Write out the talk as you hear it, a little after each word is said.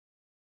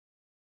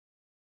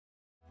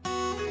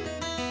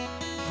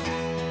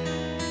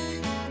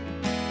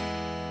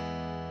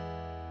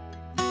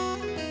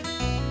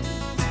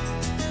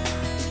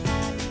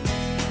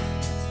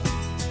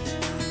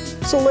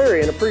So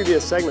Larry, in a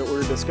previous segment we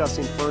were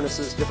discussing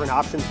furnaces, different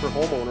options for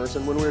homeowners,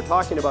 and when we were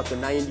talking about the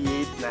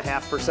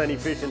 98.5%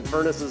 efficient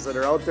furnaces that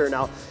are out there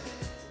now,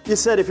 you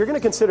said if you're going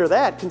to consider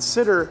that,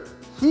 consider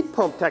heat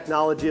pump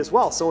technology as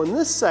well. So in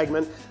this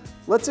segment,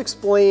 let's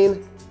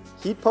explain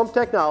heat pump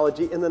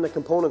technology and then the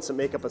components that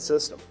make up a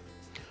system.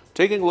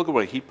 Taking a look at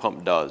what a heat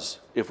pump does,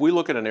 if we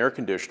look at an air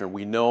conditioner,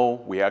 we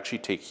know we actually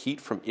take heat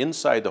from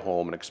inside the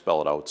home and expel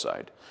it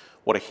outside.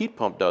 What a heat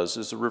pump does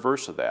is the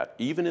reverse of that.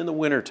 Even in the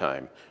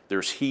wintertime,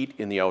 there's heat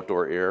in the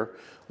outdoor air.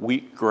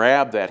 We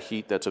grab that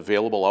heat that's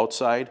available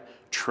outside,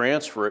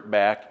 transfer it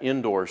back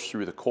indoors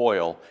through the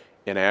coil,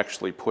 and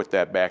actually put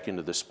that back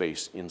into the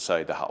space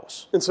inside the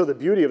house. And so the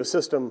beauty of a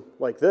system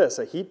like this,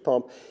 a heat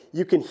pump,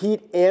 you can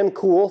heat and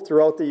cool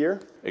throughout the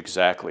year?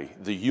 Exactly.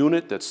 The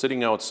unit that's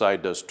sitting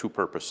outside does two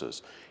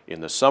purposes.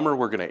 In the summer,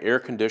 we're going to air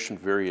condition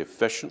very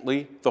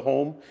efficiently the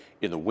home.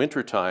 In the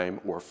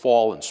wintertime or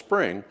fall and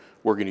spring,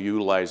 we're going to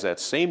utilize that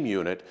same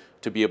unit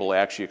to be able to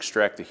actually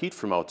extract the heat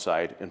from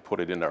outside and put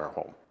it into our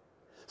home.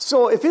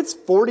 So if it's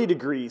 40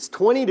 degrees,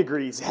 20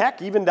 degrees,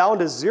 heck, even down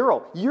to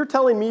 0, you're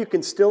telling me you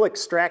can still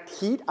extract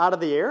heat out of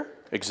the air?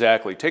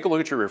 Exactly. Take a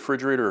look at your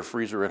refrigerator or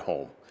freezer at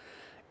home.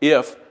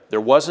 If there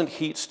wasn't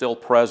heat still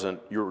present,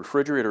 your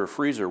refrigerator or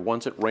freezer,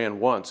 once it ran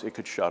once, it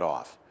could shut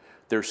off.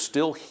 There's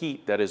still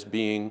heat that is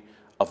being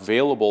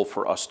available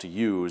for us to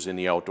use in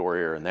the outdoor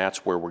air, and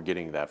that's where we're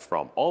getting that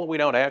from, all the way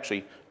down to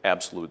actually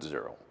absolute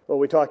zero. Well,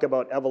 we talk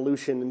about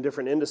evolution in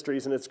different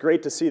industries, and it's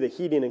great to see the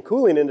heating and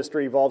cooling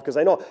industry evolve, because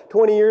I know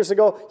 20 years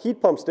ago,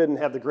 heat pumps didn't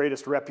have the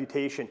greatest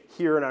reputation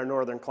here in our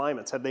northern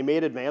climates. Have they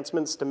made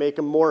advancements to make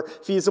them more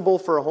feasible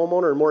for a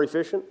homeowner and more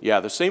efficient? Yeah,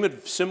 the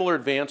similar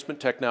advancement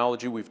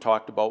technology we've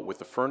talked about with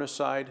the furnace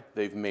side,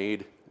 they've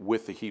made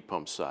with the heat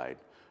pump side.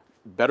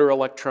 Better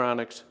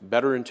electronics,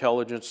 better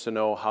intelligence to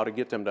know how to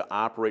get them to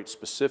operate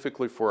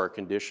specifically for our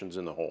conditions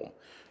in the home.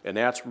 And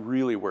that's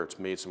really where it's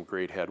made some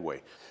great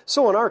headway.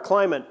 So in our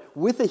climate,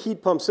 with a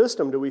heat pump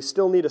system, do we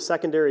still need a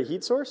secondary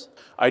heat source?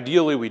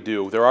 Ideally we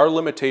do. There are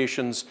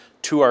limitations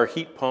to our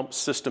heat pump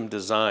system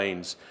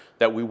designs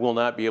that we will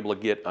not be able to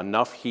get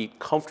enough heat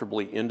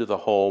comfortably into the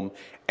home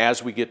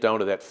as we get down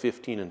to that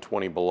 15 and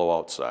 20 below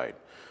outside.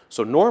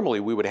 So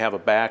normally we would have a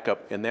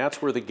backup, and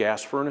that's where the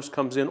gas furnace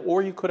comes in,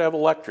 or you could have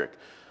electric.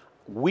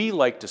 We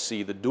like to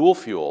see the dual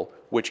fuel,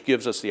 which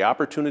gives us the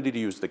opportunity to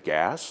use the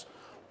gas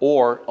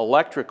or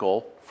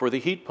electrical for the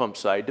heat pump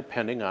side,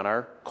 depending on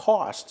our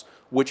costs,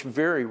 which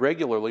vary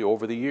regularly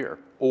over the year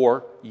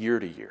or year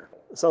to year.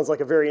 It sounds like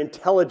a very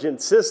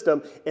intelligent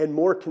system and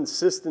more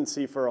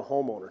consistency for a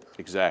homeowner.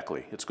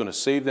 Exactly. It's going to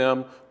save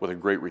them with a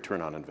great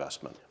return on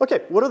investment.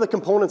 Okay, what are the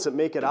components that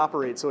make it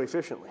operate so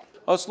efficiently?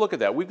 Let's look at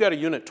that. We've got a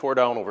unit tore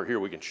down over here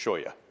we can show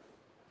you.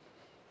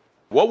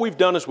 What we've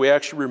done is we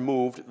actually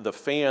removed the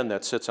fan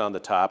that sits on the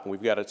top, and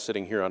we've got it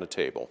sitting here on a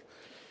table.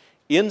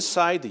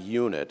 Inside the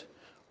unit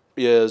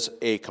is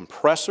a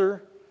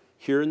compressor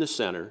here in the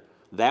center.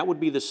 That would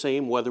be the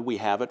same whether we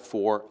have it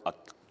for an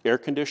air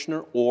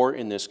conditioner or,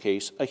 in this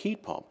case, a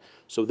heat pump.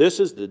 So this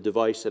is the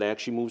device that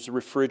actually moves the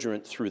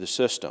refrigerant through the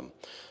system.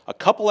 A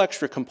couple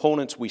extra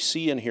components we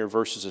see in here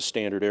versus a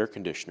standard air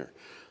conditioner.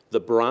 The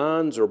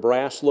bronze or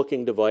brass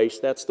looking device,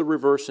 that's the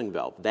reversing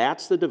valve.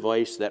 That's the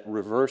device that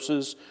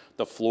reverses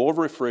the flow of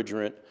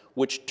refrigerant,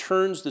 which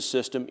turns the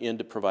system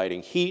into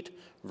providing heat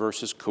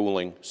versus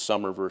cooling,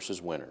 summer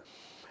versus winter.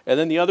 And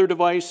then the other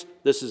device,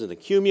 this is an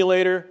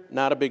accumulator,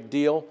 not a big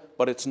deal,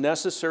 but it's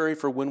necessary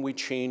for when we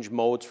change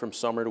modes from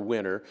summer to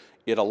winter.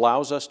 It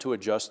allows us to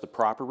adjust the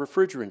proper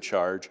refrigerant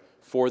charge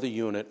for the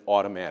unit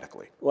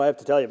automatically. Well, I have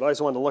to tell you, I've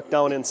always wanted to look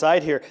down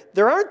inside here.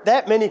 There aren't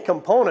that many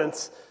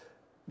components,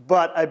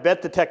 but I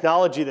bet the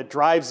technology that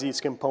drives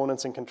these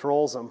components and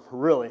controls them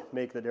really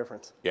make the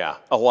difference. Yeah,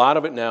 a lot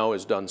of it now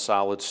is done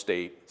solid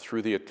state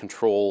through the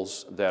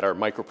controls that are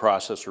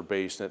microprocessor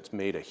based, and it's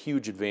made a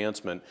huge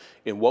advancement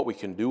in what we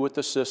can do with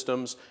the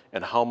systems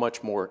and how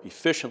much more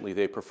efficiently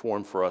they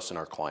perform for us in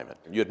our climate.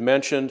 You had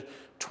mentioned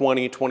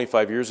 20,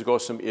 25 years ago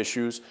some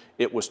issues.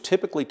 It was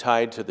typically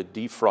tied to the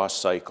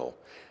defrost cycle.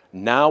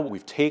 Now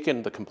we've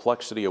taken the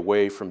complexity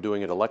away from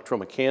doing it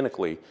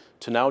electromechanically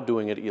to now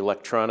doing it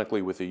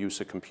electronically with the use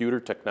of computer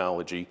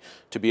technology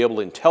to be able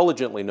to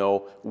intelligently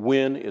know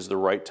when is the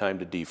right time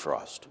to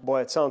defrost.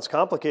 Boy, it sounds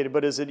complicated,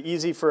 but is it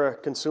easy for a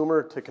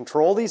consumer to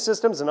control these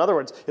systems? In other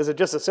words, is it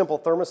just a simple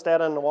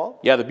thermostat on the wall?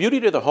 Yeah, the beauty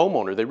to the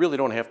homeowner, they really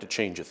don't have to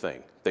change a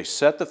thing. They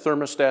set the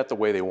thermostat the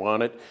way they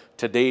want it.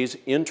 Today's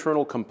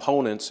internal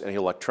components and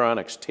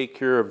electronics take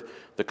care of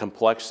the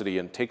complexity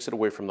and takes it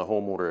away from the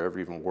homeowner to ever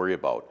even worry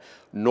about.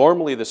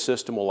 Normally the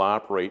system will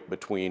operate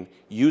between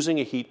using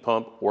a heat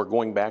pump or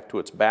going back to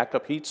its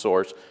backup heat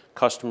source,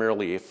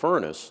 customarily a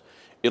furnace.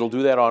 It'll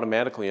do that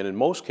automatically, and in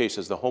most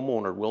cases the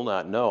homeowner will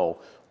not know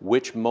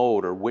which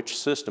mode or which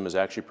system is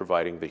actually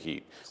providing the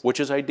heat, which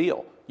is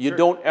ideal. You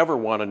don't ever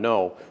want to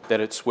know that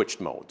it switched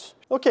modes.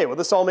 Okay, well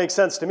this all makes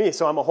sense to me.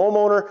 So I'm a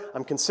homeowner,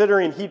 I'm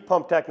considering heat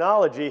pump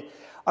technology.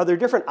 Are there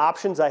different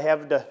options I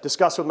have to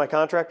discuss with my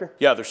contractor?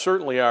 Yeah, there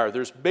certainly are.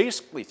 There's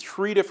basically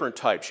three different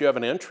types. You have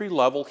an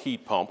entry-level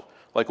heat pump,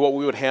 like what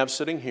we would have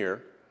sitting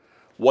here.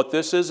 What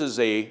this is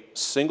a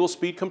single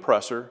speed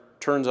compressor,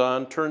 turns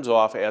on, turns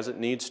off as it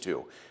needs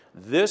to.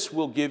 This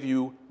will give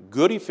you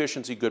good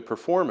efficiency, good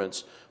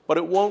performance, but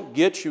it won't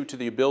get you to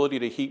the ability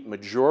to heat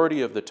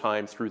majority of the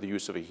time through the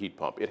use of a heat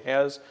pump. It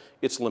has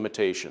its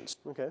limitations.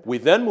 Okay. We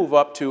then move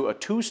up to a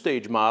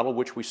two-stage model,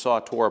 which we saw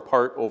tore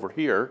apart over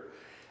here,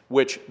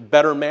 which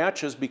better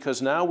matches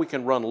because now we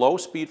can run low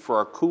speed for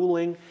our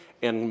cooling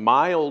and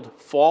mild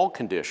fall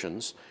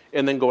conditions,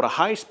 and then go to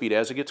high speed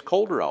as it gets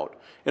colder out.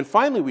 And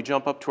finally, we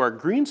jump up to our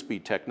green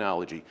speed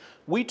technology.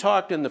 We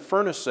talked in the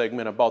furnace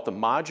segment about the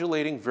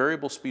modulating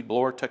variable speed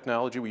blower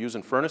technology we use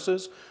in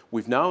furnaces.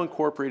 We've now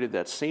incorporated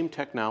that same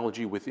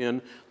technology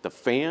within the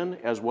fan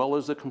as well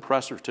as the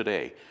compressor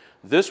today.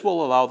 This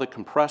will allow the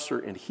compressor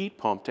and heat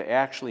pump to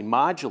actually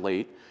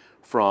modulate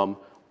from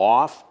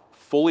off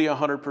fully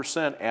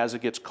 100% as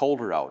it gets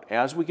colder out.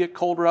 As we get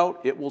colder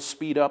out, it will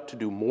speed up to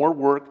do more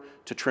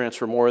work to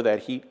transfer more of that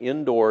heat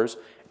indoors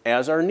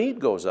as our need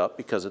goes up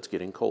because it's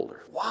getting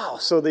colder. Wow,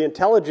 so the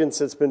intelligence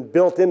that's been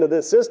built into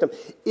this system,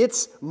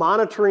 it's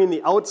monitoring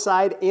the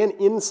outside and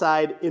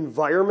inside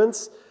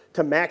environments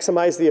to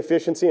maximize the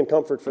efficiency and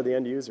comfort for the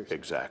end users.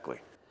 Exactly.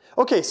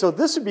 Okay, so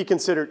this would be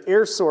considered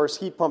air source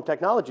heat pump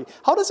technology.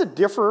 How does it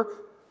differ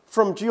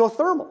from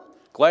geothermal?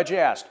 Glad you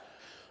asked.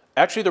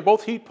 Actually, they're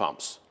both heat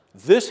pumps.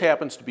 This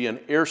happens to be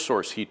an air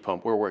source heat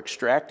pump where we're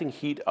extracting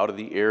heat out of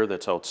the air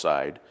that's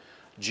outside.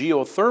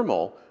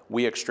 Geothermal,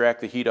 we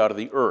extract the heat out of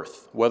the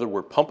earth, whether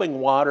we're pumping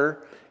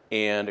water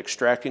and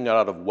extracting it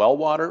out of well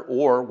water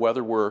or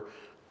whether we're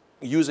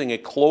using a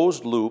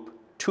closed loop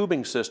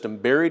tubing system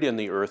buried in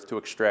the earth to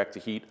extract the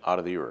heat out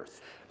of the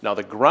earth. Now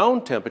the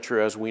ground temperature,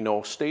 as we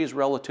know, stays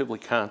relatively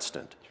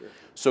constant. Sure.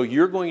 So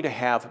you're going to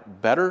have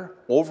better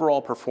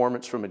overall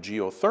performance from a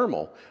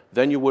geothermal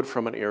than you would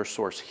from an air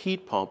source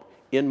heat pump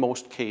in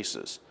most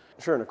cases.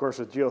 Sure, and of course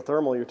with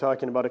geothermal, you're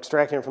talking about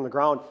extracting it from the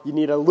ground. You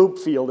need a loop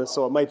field, and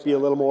so it might be a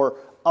little more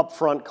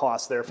upfront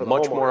cost there for the homeowner.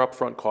 Much more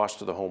upfront cost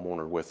to the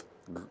homeowner with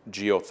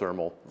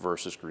geothermal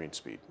versus green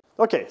speed.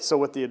 Okay, so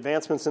with the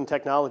advancements in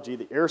technology,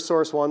 the air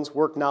source ones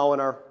work now in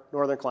our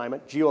northern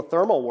climate.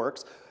 Geothermal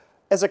works.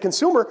 As a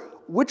consumer,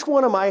 which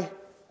one am I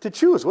to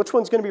choose? Which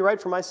one's going to be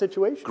right for my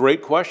situation?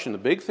 Great question. The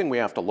big thing we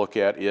have to look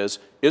at is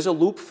a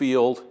loop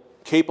field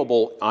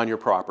capable on your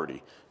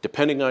property?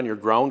 Depending on your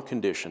ground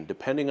condition,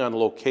 depending on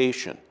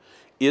location,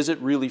 is it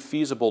really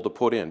feasible to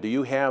put in? Do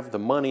you have the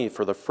money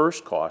for the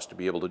first cost to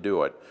be able to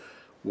do it?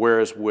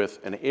 Whereas with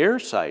an air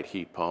side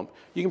heat pump,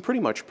 you can pretty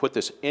much put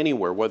this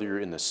anywhere, whether you're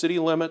in the city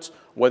limits,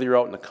 whether you're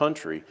out in the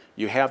country.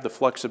 You have the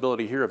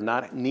flexibility here of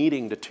not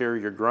needing to tear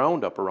your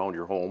ground up around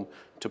your home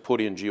to put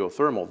in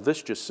geothermal.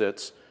 This just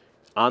sits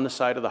on the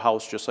side of the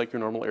house just like your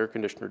normal air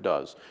conditioner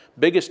does.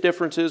 Biggest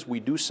difference is we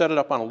do set it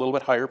up on a little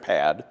bit higher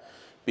pad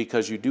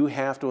because you do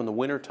have to, in the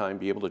wintertime,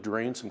 be able to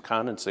drain some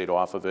condensate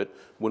off of it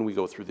when we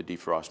go through the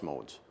defrost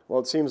modes. Well,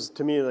 it seems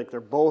to me like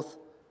they're both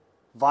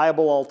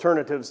viable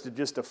alternatives to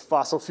just a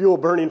fossil fuel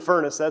burning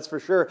furnace, that's for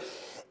sure.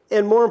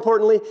 And more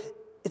importantly,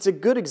 it's a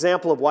good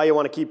example of why you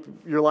want to keep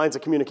your lines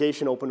of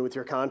communication open with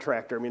your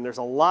contractor. I mean, there's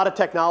a lot of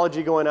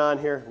technology going on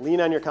here.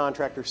 Lean on your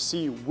contractor,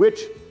 see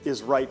which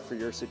is right for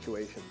your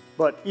situation.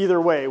 But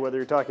either way, whether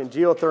you're talking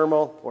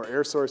geothermal or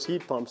air source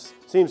heat pumps,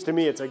 seems to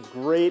me it's a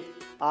great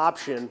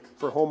option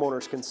for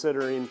homeowners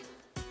considering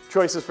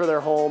choices for their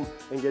home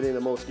and getting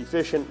the most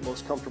efficient,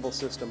 most comfortable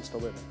systems to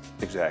live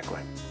in. Exactly.